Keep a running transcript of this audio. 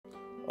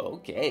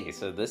Okay,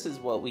 so this is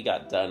what we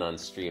got done on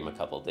stream a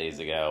couple days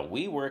ago.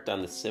 We worked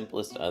on the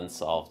simplest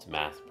unsolved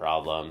math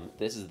problem.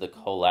 This is the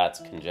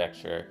Collatz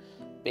Conjecture.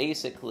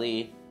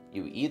 Basically,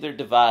 you either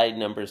divide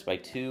numbers by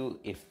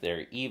 2 if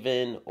they're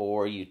even,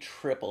 or you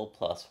triple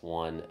plus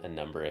 1 a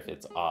number if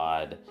it's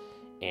odd.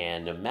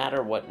 And no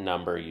matter what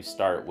number you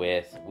start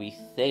with, we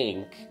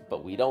think,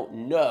 but we don't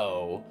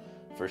know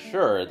for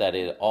sure, that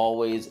it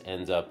always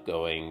ends up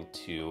going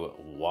to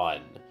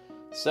 1.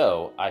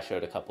 So I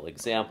showed a couple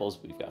examples.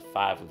 We've got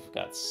 5, we've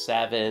got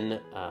 7,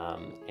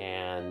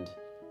 and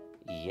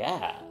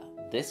yeah,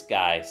 this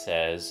guy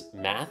says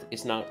math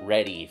is not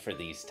ready for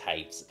these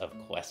types of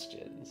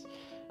questions.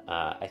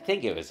 I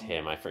think it was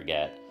him, I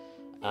forget.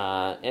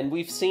 And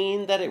we've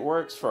seen that it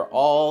works for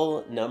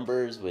all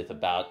numbers with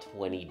about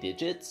 20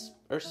 digits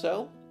or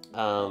so.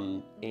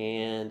 And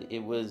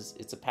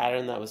it's a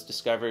pattern that was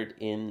discovered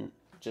in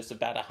just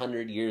about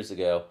 100 years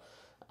ago.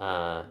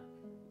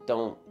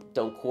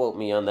 Don't quote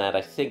me on that.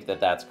 I think that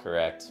that's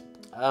correct.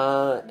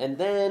 And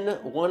then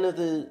one of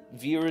the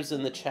viewers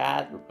in the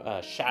chat,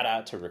 shout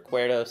out to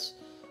Recuerdos,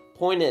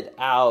 pointed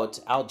out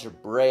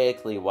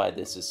algebraically why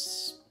this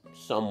is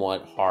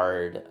somewhat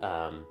hard.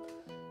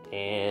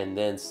 And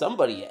then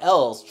somebody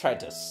else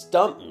tried to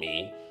stump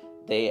me.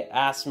 They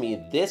asked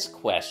me this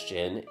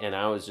question, and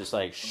I was just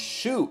like,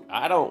 shoot,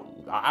 I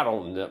don't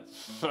know.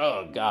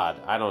 Oh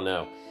God, I don't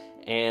know.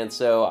 And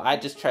so I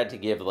just tried to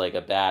give like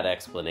a bad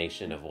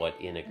explanation of what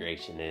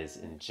integration is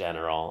in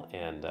general,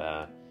 and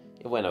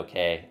it went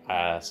okay.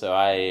 So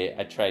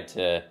I tried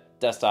to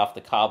dust off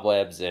the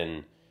cobwebs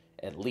and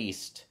at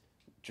least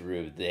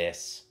drew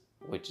this,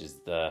 which is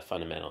the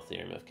fundamental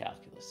theorem of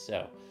calculus.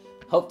 So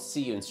hope to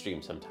see you in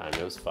stream sometime.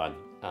 It was fun.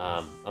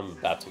 I'm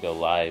about to go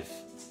live,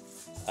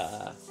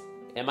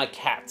 and my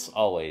cats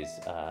always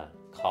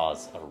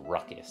cause a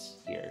ruckus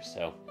here.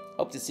 So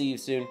hope to see you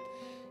soon.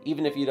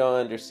 Even if you don't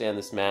understand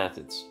this math,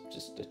 it's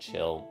just a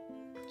chill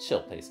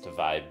place to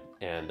vibe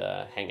and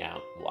hang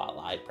out while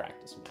I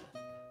practice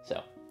math.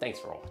 So, thanks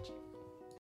for watching.